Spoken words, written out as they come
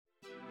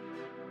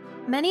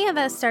Many of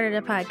us started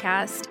a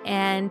podcast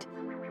and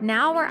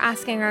now we're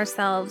asking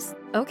ourselves,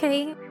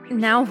 okay,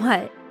 now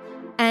what?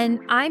 And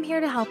I'm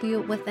here to help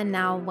you with the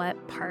now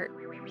what part.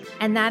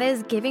 And that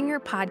is giving your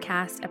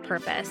podcast a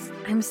purpose.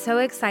 I'm so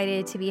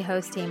excited to be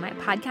hosting my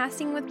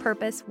Podcasting with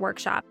Purpose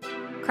workshop,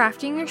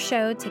 Crafting Your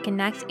Show to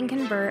Connect and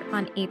Convert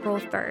on April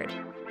 3rd.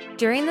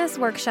 During this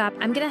workshop,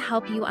 I'm going to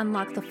help you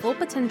unlock the full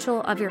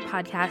potential of your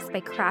podcast by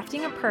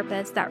crafting a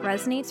purpose that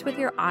resonates with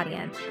your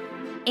audience.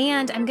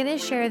 And I'm going to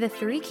share the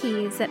 3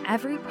 keys that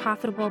every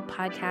profitable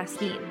podcast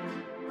needs.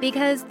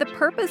 Because the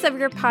purpose of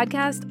your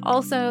podcast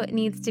also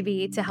needs to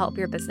be to help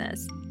your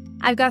business.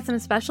 I've got some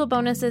special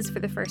bonuses for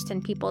the first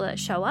 10 people that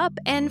show up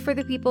and for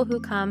the people who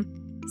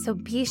come. So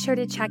be sure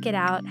to check it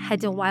out.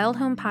 Head to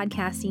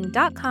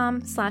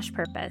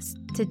wildhomepodcasting.com/purpose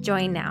to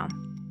join now.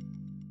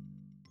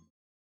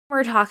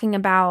 We're talking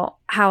about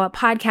how a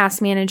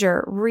podcast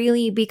manager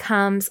really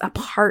becomes a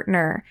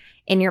partner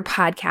in your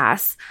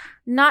podcast.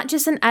 Not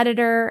just an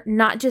editor,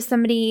 not just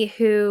somebody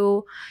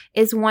who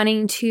is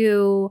wanting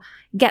to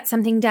get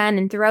something done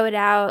and throw it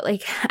out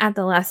like at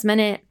the last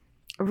minute.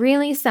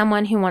 Really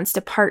someone who wants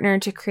to partner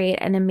to create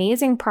an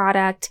amazing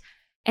product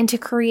and to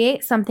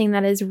create something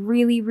that is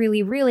really,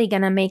 really, really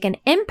going to make an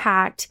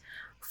impact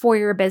for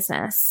your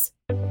business.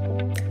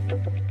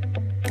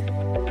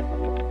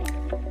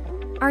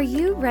 Are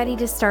you ready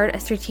to start a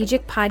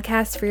strategic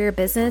podcast for your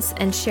business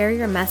and share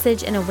your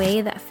message in a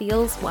way that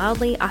feels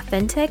wildly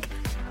authentic?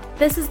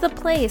 This is the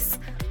place.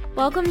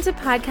 Welcome to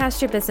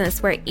Podcast Your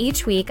Business, where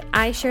each week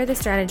I share the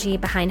strategy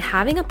behind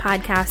having a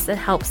podcast that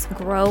helps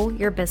grow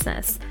your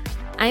business.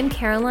 I'm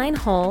Caroline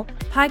Hull,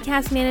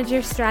 podcast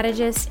manager,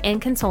 strategist,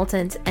 and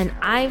consultant, and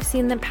I've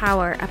seen the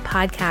power a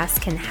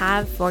podcast can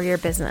have for your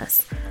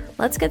business.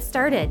 Let's get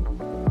started.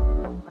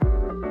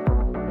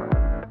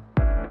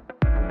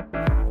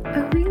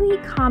 A really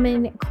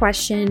common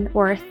question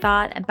or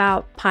thought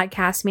about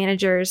podcast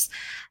managers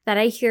that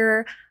I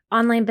hear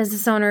online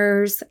business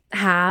owners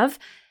have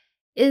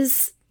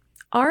is,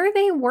 are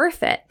they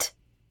worth it?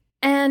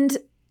 And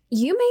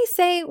you may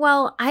say,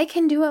 well, I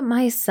can do it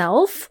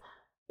myself,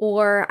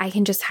 or I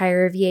can just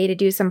hire a VA to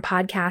do some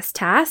podcast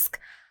task.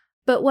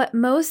 But what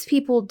most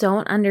people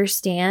don't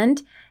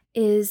understand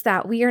is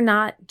that we are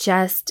not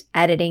just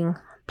editing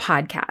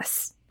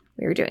podcasts.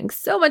 We're doing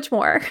so much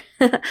more.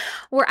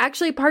 We're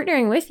actually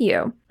partnering with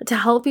you to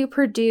help you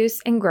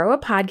produce and grow a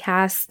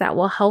podcast that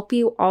will help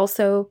you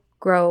also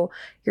grow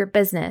your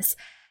business.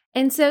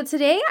 And so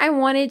today I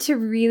wanted to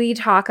really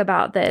talk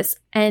about this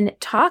and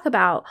talk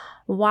about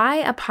why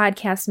a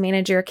podcast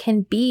manager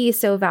can be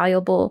so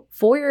valuable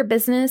for your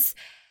business.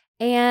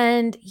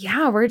 And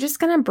yeah, we're just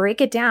going to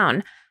break it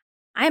down.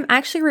 I'm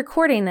actually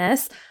recording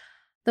this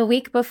the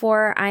week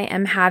before I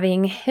am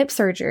having hip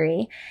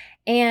surgery.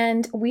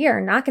 And we are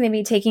not going to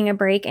be taking a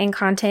break in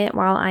content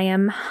while I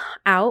am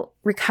out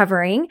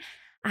recovering.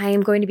 I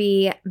am going to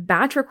be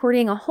batch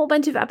recording a whole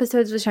bunch of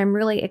episodes, which I'm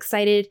really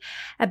excited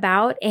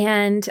about.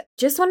 And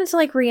just wanted to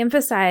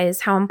reemphasize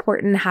how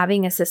important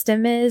having a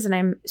system is. And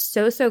I'm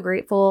so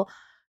grateful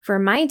for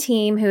my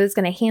team who is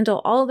going to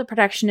handle all of the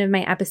production of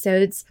my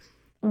episodes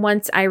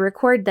once I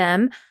record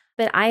them.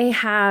 But I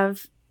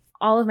have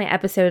all of my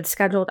episodes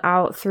scheduled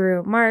out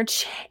through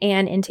March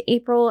and into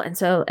April. And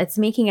so it's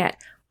making it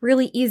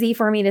really easy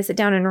for me to sit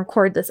down and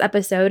record this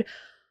episode,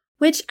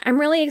 which I'm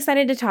really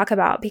excited to talk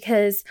about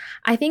because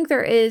I think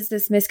there is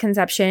this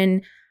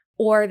misconception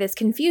or this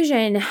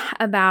confusion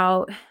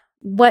about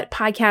what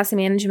podcast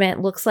management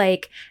looks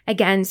like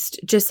against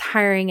just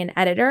hiring an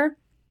editor,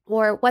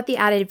 or what the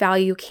added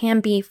value can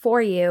be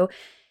for you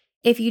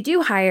if you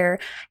do hire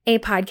a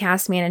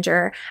podcast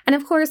manager. And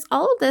of course,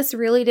 all of this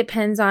really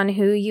depends on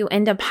who you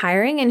end up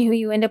hiring and who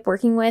you end up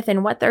working with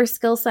and what their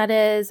skill set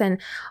is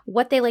and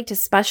what they like to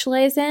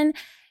specialize in.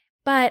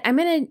 But I'm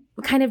going to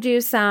kind of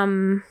do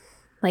some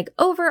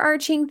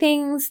overarching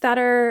things that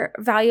are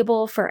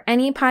valuable for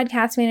any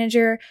podcast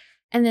manager,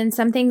 and then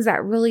some things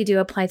that really do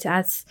apply to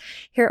us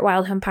here at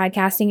Wild Home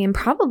Podcasting and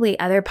probably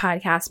other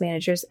podcast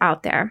managers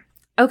out there.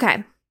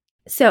 Okay,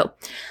 so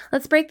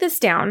let's break this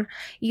down.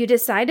 You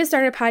decide to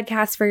start a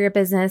podcast for your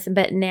business,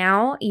 but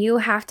now you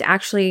have to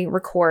actually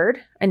record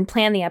and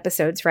plan the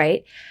episodes,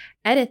 right?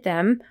 Edit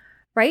them,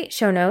 write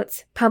show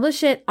notes,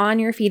 publish it on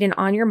your feed and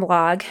on your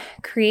blog,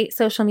 create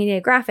social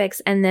media graphics,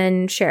 and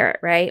then share it,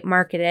 right?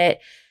 Market it.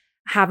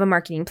 Have a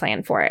marketing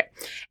plan for it.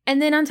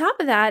 And then on top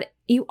of that,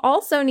 you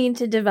also need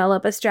to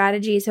develop a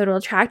strategy so it'll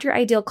attract your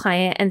ideal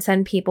client and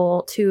send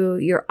people to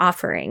your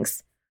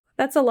offerings.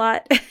 That's a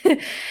lot.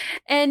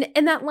 And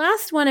that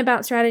last one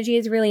about strategy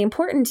is really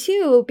important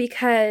too,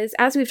 because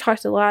as we've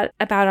talked a lot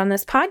about on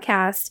this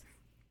podcast,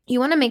 you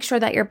want to make sure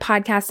that your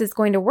podcast is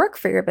going to work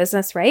for your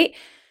business, right?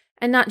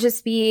 And not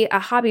just be a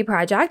hobby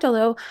project,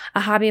 although a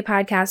hobby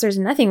podcast, there's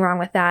nothing wrong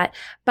with that.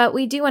 But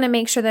we do want to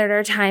make sure that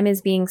our time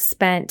is being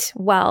spent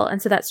well.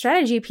 And so that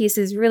strategy piece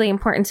is really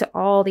important to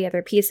all the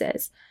other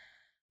pieces.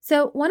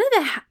 So one of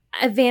the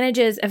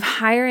advantages of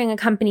hiring a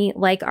company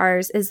like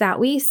ours is that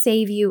we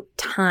save you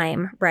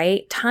time,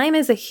 right? Time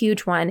is a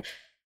huge one.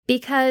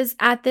 Because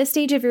at this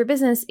stage of your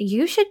business,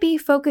 you should be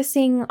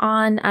focusing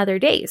on other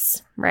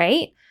days,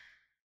 right?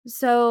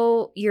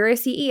 So you're a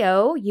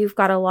CEO, you've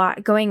got a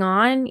lot going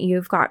on,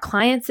 you've got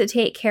clients to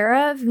take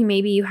care of,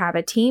 maybe you have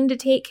a team to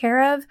take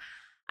care of.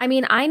 I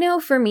mean, I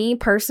know for me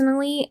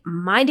personally,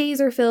 my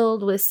days are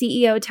filled with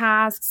CEO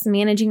tasks,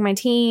 managing my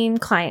team,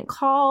 client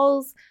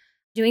calls,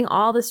 doing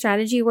all the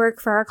strategy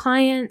work for our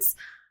clients.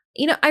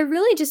 I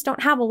really just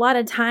don't have a lot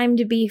of time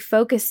to be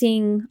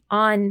focusing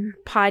on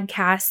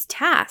podcast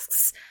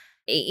tasks.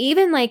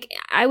 Even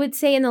I would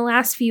say in the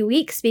last few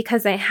weeks,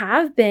 because I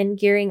have been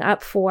gearing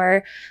up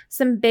for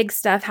some big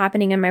stuff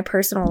happening in my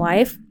personal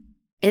life,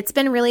 it's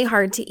been really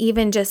hard to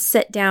even just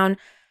sit down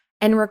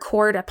and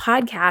record a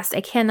podcast.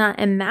 I cannot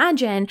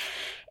imagine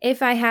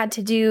if I had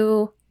to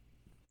do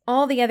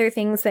all the other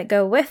things that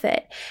go with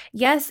it.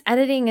 Yes,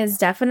 editing is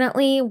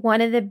definitely one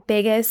of the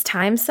biggest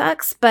time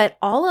sucks, but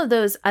all of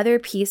those other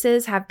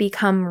pieces have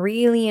become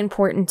really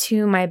important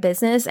to my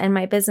business and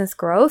my business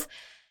growth.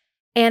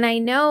 And I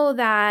know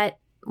that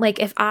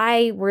if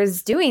I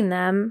was doing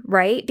them,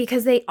 right,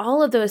 because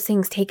all of those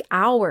things take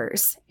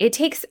hours. It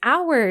takes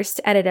hours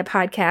to edit a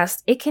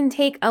podcast. It can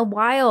take a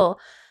while,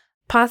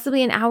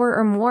 possibly an hour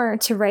or more,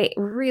 to write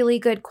really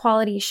good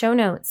quality show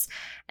notes.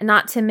 And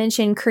not to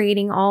mention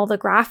creating all the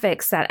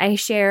graphics that I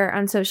share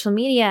on social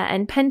media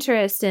and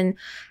Pinterest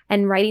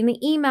and writing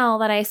the email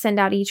that I send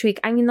out each week.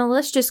 I mean, the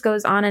list just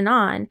goes on and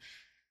on.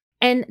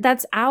 And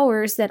that's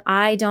hours that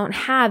I don't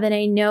have. And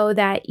I know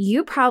that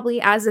you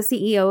probably, as a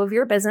CEO of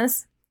your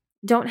business,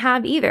 don't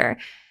have either.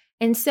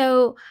 And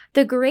so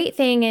the great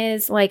thing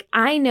is,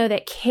 I know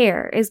that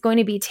care is going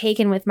to be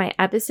taken with my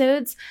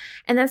episodes.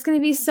 And that's going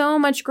to be so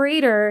much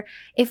greater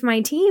if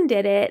my team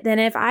did it than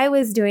if I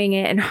was doing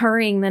it and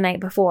hurrying the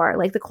night before.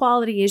 The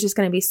quality is just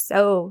going to be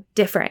so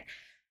different.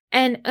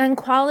 And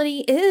quality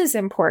is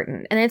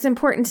important. And it's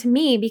important to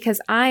me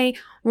because I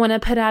want to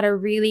put out a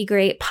really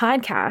great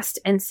podcast.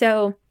 And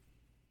so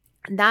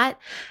that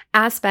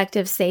aspect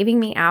of saving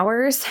me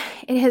hours,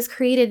 it has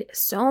created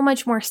so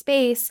much more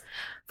space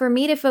for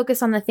me to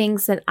focus on the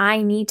things that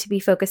I need to be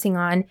focusing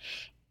on,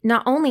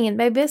 not only in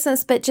my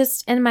business, but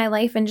just in my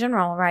life in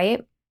general,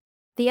 right?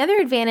 The other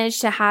advantage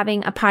to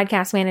having a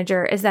podcast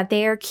manager is that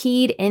they are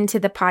keyed into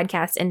the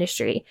podcast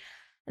industry.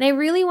 And I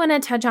really want to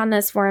touch on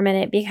this for a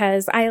minute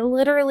because I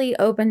literally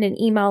opened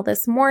an email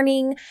this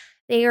morning.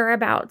 They are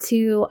about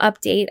to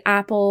update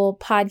Apple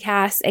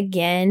Podcasts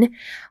again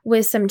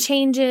with some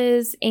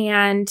changes.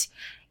 And,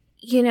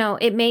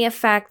 it may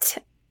affect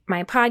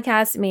my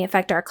podcast, it may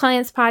affect our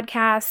clients'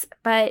 podcasts,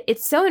 but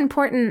it's so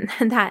important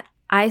that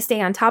I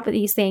stay on top of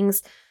these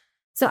things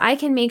so I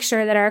can make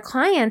sure that our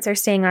clients are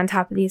staying on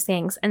top of these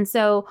things. And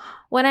so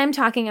what I'm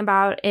talking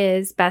about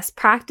is best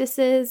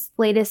practices,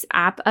 latest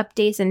app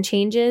updates and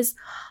changes.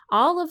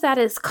 All of that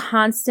is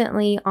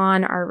constantly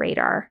on our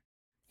radar.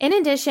 In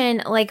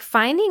addition,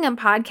 finding a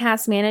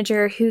podcast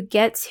manager who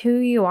gets who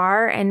you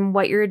are and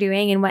what you're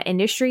doing and what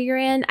industry you're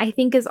in, I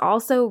think is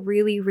also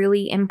really,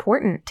 really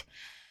important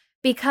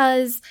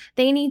because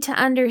they need to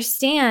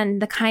understand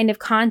the kind of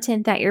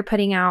content that you're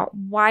putting out,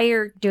 why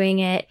you're doing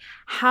it,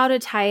 how to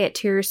tie it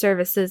to your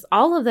services,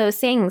 all of those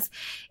things.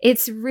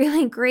 It's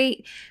really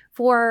great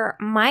for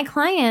my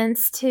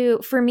clients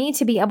for me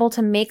to be able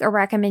to make a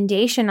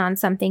recommendation on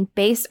something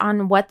based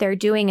on what they're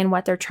doing and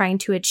what they're trying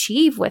to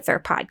achieve with their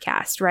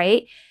podcast,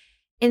 right?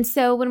 And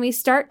so when we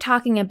start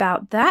talking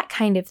about that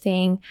kind of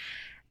thing,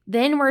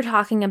 then we're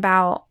talking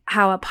about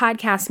how a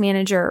podcast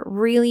manager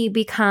really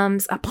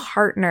becomes a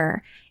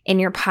partner in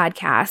your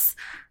podcast,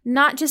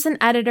 not just an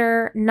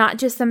editor, not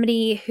just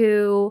somebody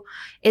who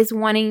is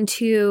wanting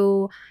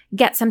to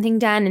get something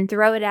done and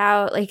throw it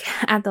out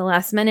at the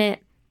last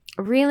minute.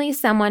 Really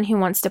someone who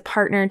wants to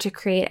partner to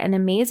create an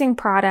amazing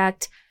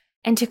product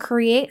and to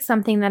create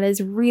something that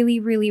is really,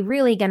 really,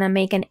 really going to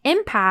make an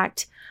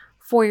impact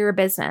for your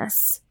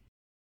business.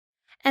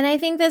 And I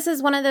think this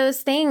is one of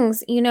those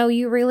things,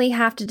 you really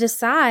have to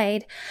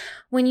decide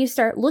when you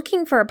start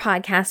looking for a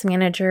podcast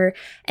manager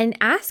and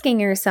asking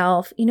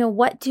yourself,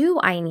 what do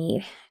I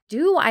need?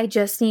 Do I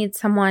just need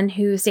someone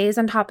who stays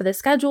on top of the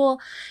schedule,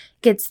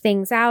 gets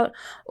things out,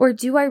 or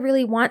do I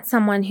really want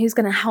someone who's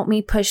going to help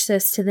me push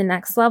this to the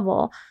next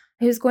level,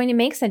 who's going to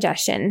make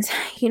suggestions?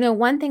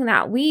 One thing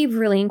that we've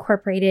really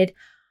incorporated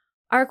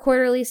our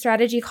quarterly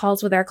strategy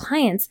calls with our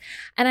clients.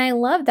 And I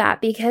love that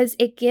because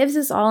it gives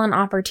us all an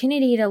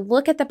opportunity to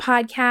look at the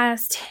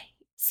podcast,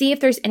 see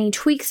if there's any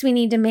tweaks we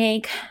need to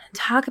make,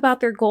 talk about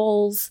their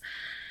goals.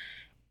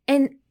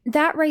 And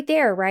that right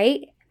there,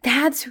 right?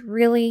 That's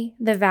really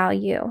the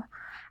value.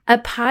 A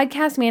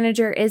podcast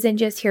manager isn't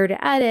just here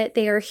to edit,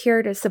 they are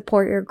here to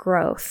support your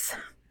growth,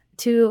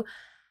 to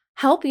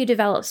help you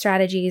develop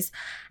strategies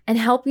and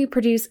help you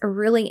produce a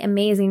really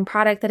amazing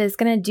product that is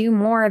going to do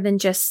more than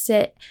just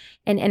sit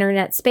in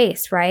internet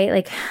space,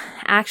 right?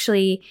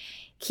 Actually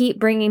keep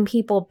bringing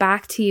people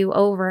back to you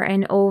over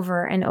and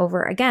over and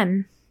over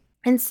again.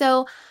 And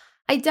so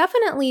I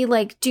definitely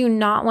do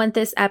not want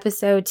this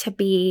episode to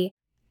be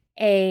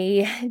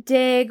a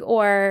dig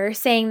or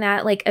saying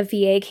that like a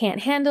VA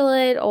can't handle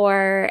it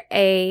or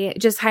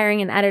just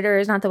hiring an editor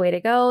is not the way to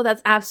go.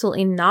 That's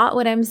absolutely not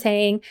what I'm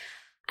saying.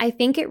 I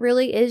think it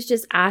really is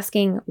just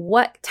asking,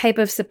 what type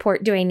of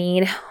support do I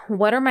need?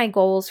 What are my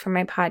goals for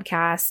my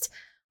podcast?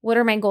 What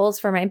are my goals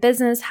for my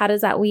business? How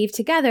does that weave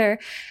together?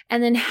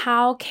 And then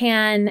how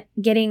can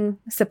getting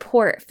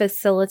support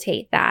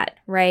facilitate that,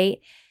 right?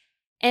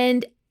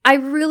 And I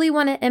really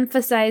want to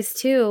emphasize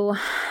too,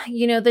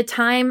 the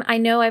time. I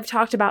know I've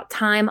talked about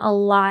time a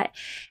lot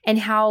and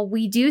how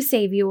we do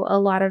save you a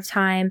lot of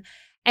time.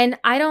 And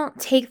I don't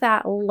take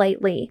that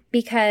lightly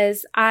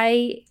because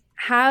I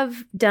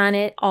have done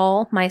it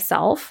all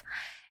myself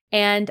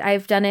and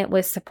I've done it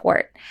with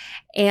support.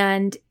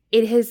 And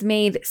it has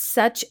made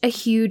such a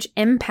huge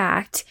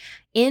impact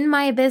in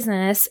my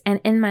business and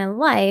in my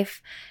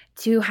life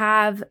to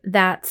have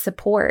that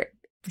support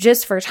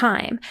just for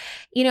time,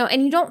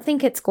 and you don't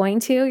think it's going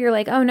to. You're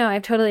like, oh no,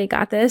 I've totally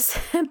got this.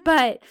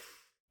 But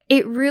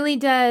it really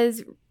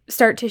does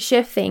start to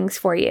shift things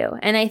for you.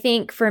 And I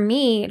think for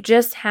me,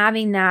 just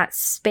having that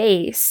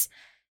space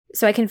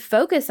so I can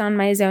focus on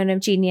my zone of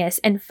genius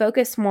and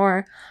focus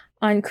more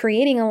on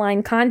creating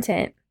aligned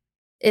content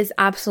is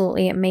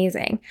absolutely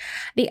amazing.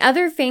 The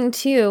other thing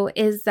too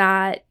is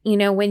that,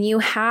 when you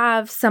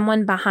have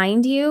someone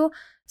behind you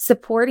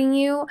supporting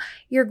you,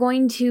 you're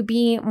going to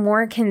be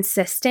more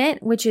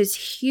consistent, which is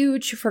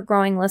huge for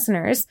growing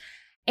listeners.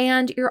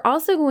 And you're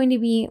also going to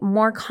be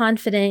more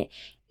confident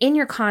in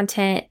your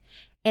content.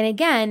 And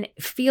again,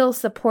 feel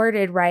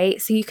supported,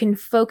 right? So you can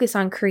focus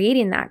on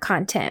creating that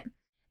content.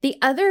 The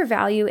other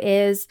value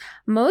is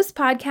most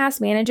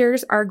podcast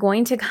managers are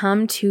going to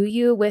come to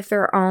you with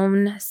their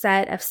own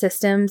set of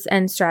systems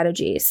and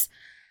strategies.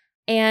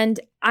 And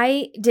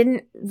I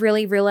didn't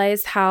really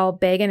realize how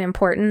big and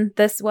important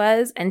this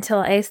was until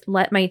I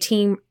let my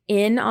team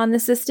in on the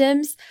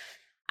systems.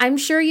 I'm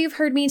sure you've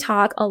heard me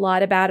talk a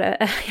lot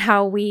about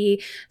how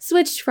we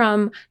switched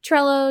from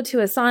Trello to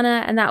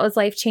Asana, and that was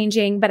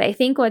life-changing. But I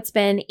think what's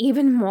been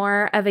even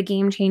more of a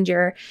game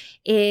changer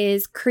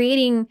is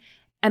creating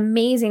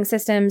amazing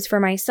systems for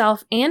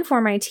myself and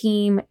for my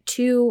team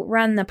to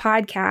run the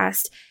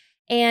podcast.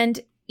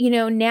 And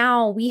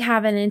now we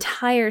have an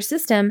entire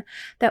system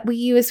that we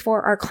use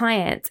for our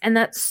clients. And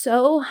that's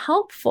so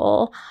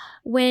helpful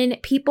when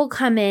people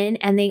come in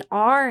and they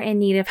are in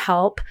need of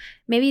help.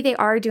 Maybe they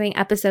are doing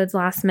episodes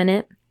last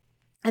minute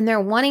and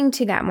they're wanting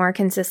to get more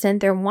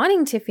consistent. They're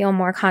wanting to feel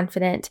more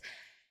confident.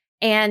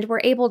 And we're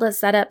able to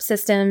set up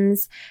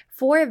systems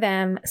for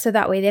them so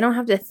that way they don't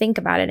have to think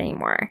about it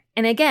anymore.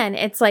 And again,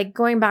 it's like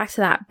going back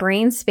to that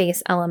brain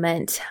space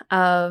element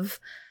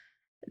of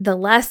the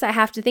less I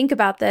have to think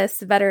about this,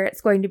 the better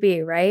it's going to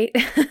be, right?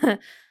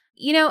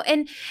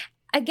 And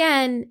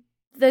again,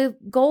 the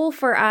goal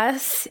for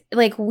us,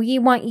 like we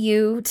want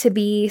you to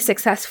be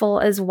successful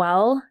as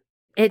well.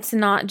 It's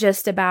not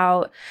just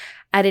about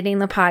editing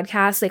the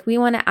podcast. Like we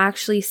want to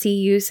actually see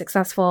you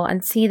successful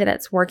and see that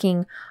it's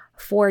working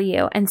for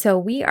you. And so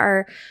we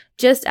are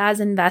just as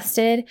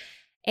invested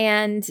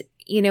and,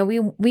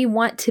 we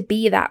want to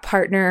be that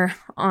partner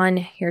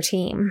on your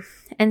team.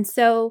 And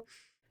so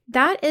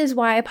that is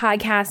why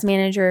podcast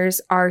managers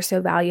are so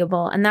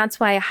valuable. And that's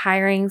why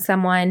hiring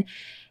someone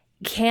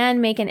can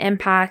make an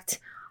impact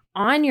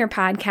on your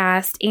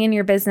podcast and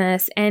your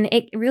business. And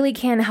it really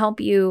can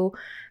help you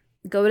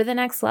go to the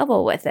next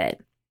level with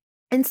it.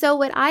 And so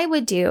what I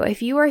would do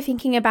if you are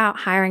thinking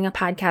about hiring a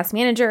podcast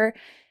manager,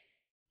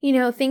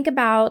 think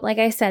about, like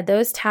I said,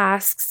 those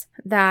tasks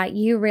that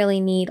you really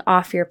need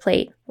off your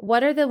plate.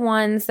 What are the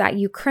ones that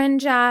you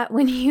cringe at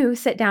when you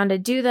sit down to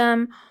do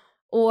them?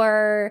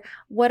 Or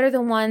what are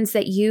the ones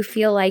that you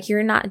feel like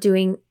you're not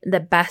doing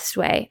the best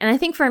way? And I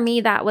think for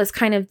me, that was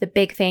kind of the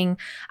big thing.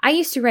 I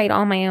used to write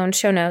all my own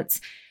show notes.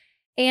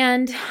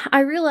 And I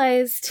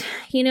realized,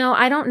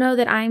 I don't know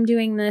that I'm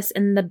doing this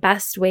in the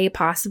best way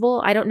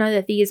possible. I don't know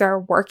that these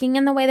are working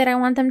in the way that I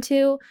want them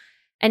to.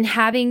 And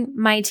having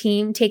my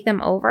team take them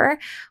over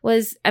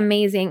was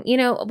amazing.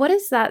 What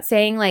is that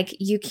saying? Like,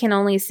 you can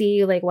only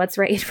see like what's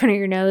right in front of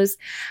your nose.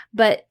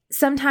 But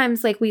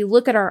sometimes like we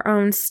look at our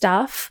own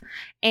stuff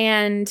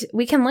and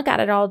we can look at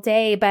it all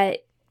day,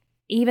 but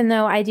even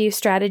though I do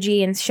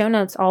strategy and show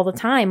notes all the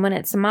time, when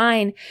it's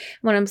mine,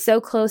 when I'm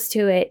so close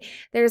to it,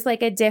 there's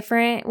like a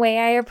different way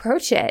I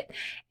approach it.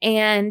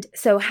 And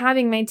so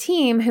having my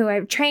team who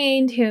I've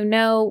trained, who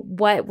know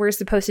what we're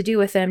supposed to do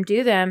with them,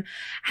 do them,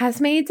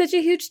 has made such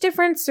a huge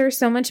difference. They're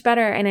so much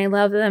better and I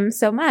love them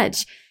so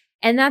much.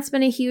 And that's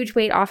been a huge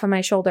weight off of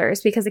my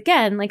shoulders because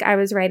again, like I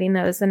was writing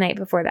those the night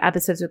before the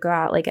episodes would go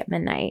out like at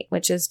midnight,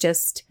 which is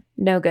just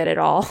no good at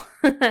all.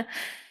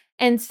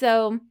 And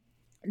so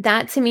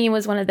that to me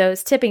was one of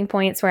those tipping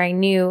points where I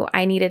knew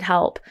I needed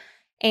help.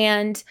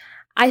 And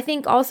I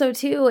think also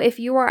too, if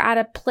you are at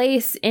a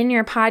place in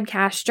your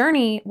podcast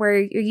journey where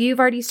you've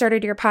already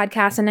started your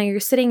podcast and now you're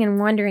sitting and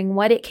wondering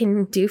what it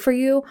can do for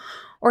you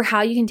or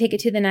how you can take it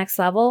to the next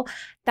level,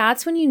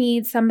 that's when you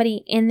need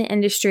somebody in the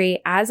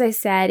industry, as I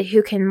said,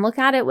 who can look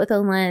at it with a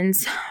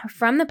lens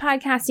from the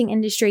podcasting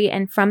industry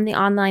and from the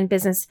online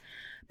business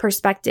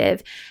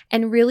perspective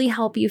and really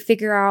help you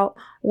figure out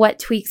what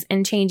tweaks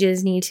and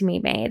changes need to be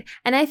made.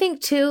 And I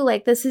think too,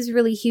 like this is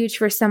really huge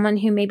for someone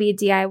who maybe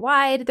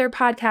DIY'd their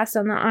podcast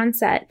on the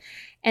onset,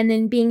 and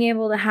then being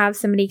able to have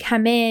somebody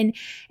come in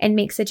and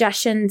make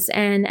suggestions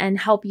and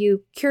help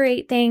you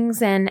curate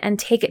things and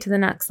take it to the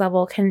next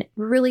level can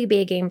really be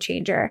a game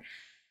changer.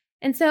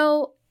 And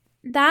so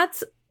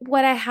that's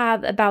what I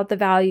have about the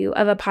value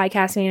of a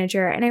podcast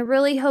manager. And I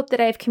really hope that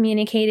I've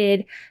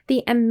communicated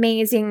the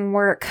amazing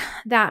work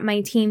that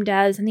my team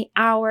does and the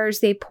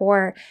hours they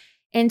pour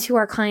into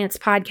our clients'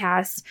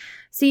 podcasts,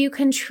 so you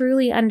can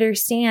truly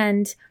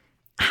understand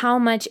how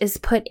much is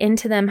put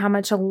into them, how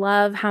much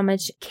love, how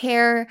much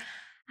care,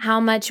 how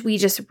much we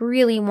just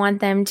really want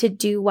them to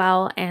do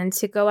well and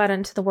to go out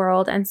into the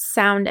world and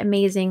sound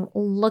amazing,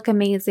 look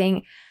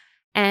amazing,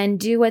 and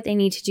do what they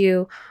need to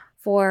do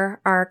for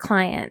our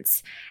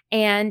clients.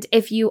 And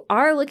if you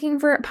are looking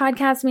for a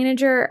podcast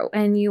manager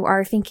and you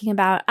are thinking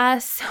about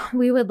us,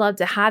 we would love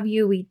to have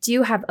you. We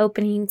do have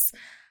openings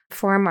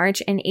for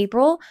March and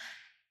April.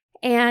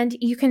 And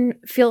you can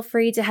feel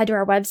free to head to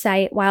our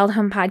website,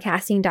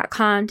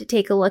 wildhomepodcasting.com, to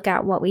take a look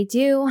at what we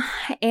do.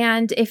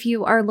 And if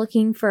you are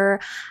looking for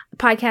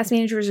podcast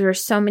managers, there are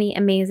so many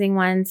amazing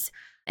ones.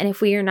 And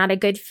if we are not a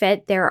good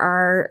fit,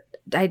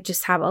 I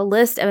just have a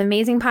list of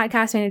amazing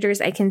podcast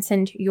managers I can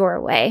send your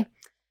way.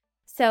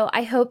 So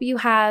I hope you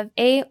have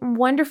a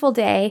wonderful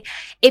day.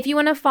 If you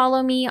want to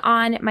follow me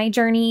on my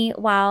journey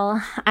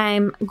while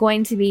I'm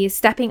going to be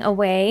stepping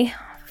away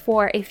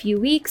for a few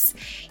weeks,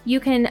 you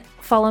can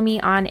follow me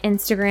on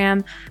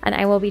Instagram, and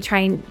I will be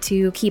trying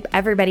to keep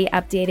everybody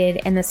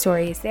updated in the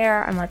stories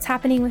there on what's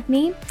happening with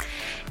me.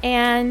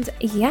 And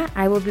yeah,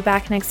 I will be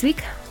back next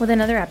week with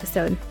another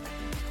episode.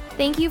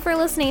 Thank you for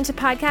listening to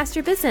Podcast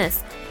Your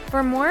Business.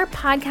 For more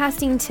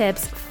podcasting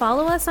tips,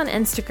 follow us on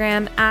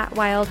Instagram at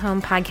Wild Home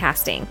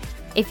Podcasting.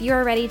 If you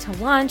are ready to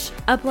launch,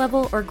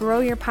 uplevel, or grow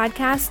your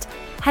podcast,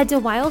 head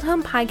to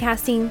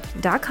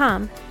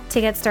wildhomepodcasting.com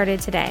to get started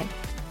today.